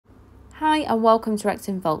Hi and welcome to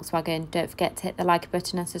Wrexham Volkswagen. Don't forget to hit the like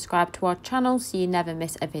button and subscribe to our channel so you never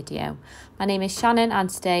miss a video. My name is Shannon and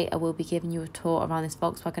today I will be giving you a tour around this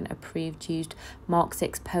Volkswagen approved used Mark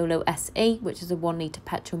 6 Polo SE, which is a 1 litre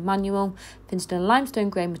petrol manual, finished in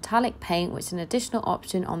limestone grey metallic paint, which is an additional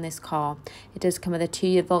option on this car. It does come with a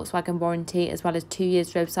 2-year Volkswagen warranty as well as 2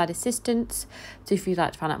 years roadside assistance. So if you'd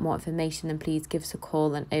like to find out more information, then please give us a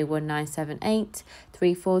call on 01978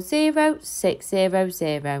 340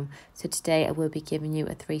 600. So today I will be giving you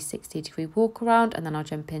a 360-degree walk around and then I'll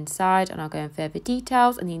jump inside and I'll go in further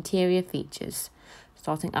details and the interior features.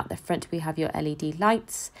 Starting at the front, we have your LED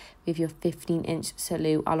lights with your 15-inch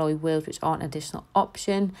Salute alloy wheels, which are an additional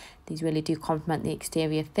option. These really do complement the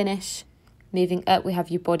exterior finish. Moving up, we have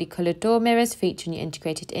your body coloured door mirrors featuring your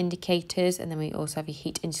integrated indicators, and then we also have your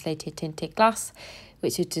heat insulated tinted glass,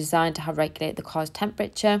 which is designed to help regulate the car's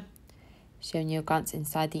temperature. Showing you a glance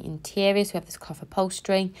inside the interior, so we have this cloth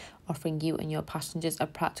upholstery, offering you and your passengers a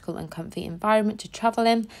practical and comfy environment to travel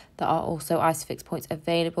in. There are also ISOFIX points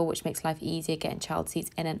available, which makes life easier getting child seats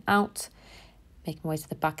in and out. Making my way to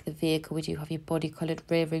the back of the vehicle, we do have your body coloured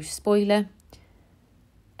rear roof spoiler.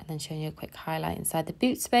 And then showing you a quick highlight inside the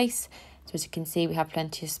boot space. So as you can see, we have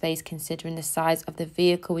plenty of space considering the size of the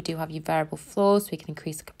vehicle. We do have your variable floors, so we can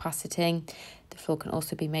increase the capacity. The floor can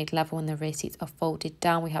also be made level when the rear seats are folded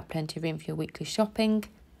down. We have plenty of room for your weekly shopping.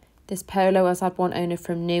 This Polo has had one owner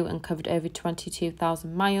from new and covered over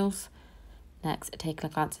 22,000 miles. Next, taking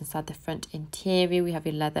a glance inside the front interior, we have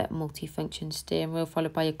your leather multi-function steering wheel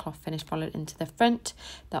followed by your cloth finish followed into the front.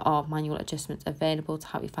 There are manual adjustments available to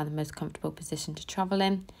help you find the most comfortable position to travel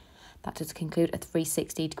in. That does conclude a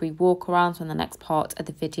 360-degree walk around. So in the next part of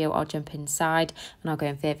the video, I'll jump inside and I'll go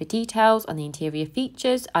in further details on the interior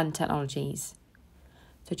features and technologies.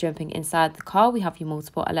 So jumping inside the car, we have your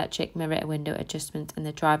multiple electric mirror and window adjustments in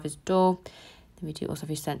the driver's door. Then we do also have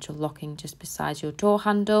your central locking just beside your door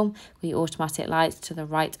handle, with your automatic lights to the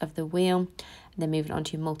right of the wheel. And then moving on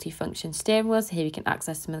to your multi-function steering wheel. So here we can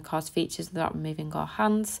access some of the car's features without removing our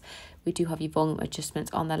hands. We do have your volume adjustments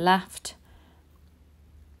on the left.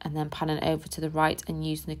 And then panning over to the right and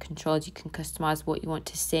using the controls, you can customise what you want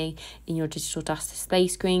to see in your digital dash display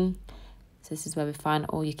screen. So this is where we find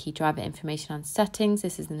all your key driver information and settings.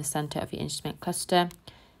 This is in the centre of your instrument cluster.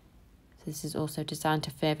 So this is also designed to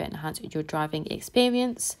further enhance your driving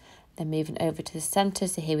experience. Then moving over to the centre,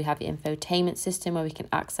 so here we have your infotainment system where we can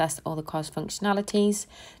access all the car's functionalities.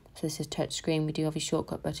 So this is touchscreen. We do have your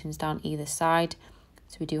shortcut buttons down either side.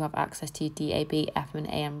 So we do have access to your DAB, FM and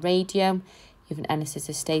AM radio. You have an analysis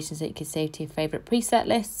of stations that you can save to your favourite preset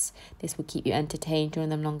lists. This will keep you entertained during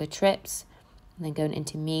them longer trips. And then going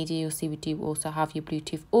into media, you'll see we do also have your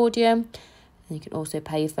Bluetooth audio. And you can also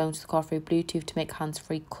pair your phone to the car through Bluetooth to make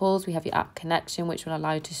hands-free calls. We have your app connection, which will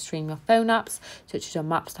allow you to stream your phone apps, such as your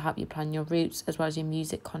maps to help you plan your routes, as well as your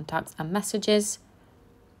music, contacts and messages.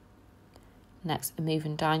 Next,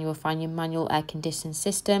 moving down, you will find your manual air conditioning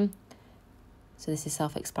system. So this is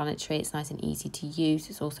self-explanatory, it's nice and easy to use.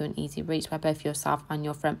 It's also an easy reach by both yourself and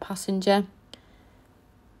your front passenger.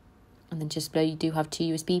 And then just below you do have 2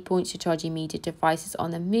 USB points to charge your media devices on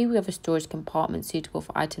the move. We have a storage compartment suitable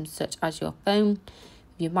for items such as your phone.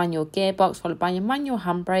 Your manual gearbox followed by your manual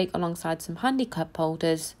handbrake alongside some handy cup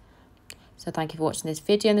holders. So thank you for watching this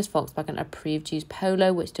video on this Volkswagen approved used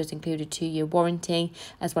Polo, which does include a 2-year warranty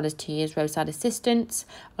as well as 2 years roadside assistance,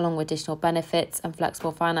 along with additional benefits and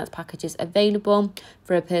flexible finance packages available.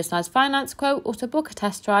 For a personalised finance quote or to book a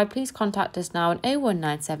test drive, please contact us now on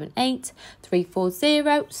 01978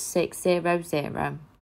 340 600.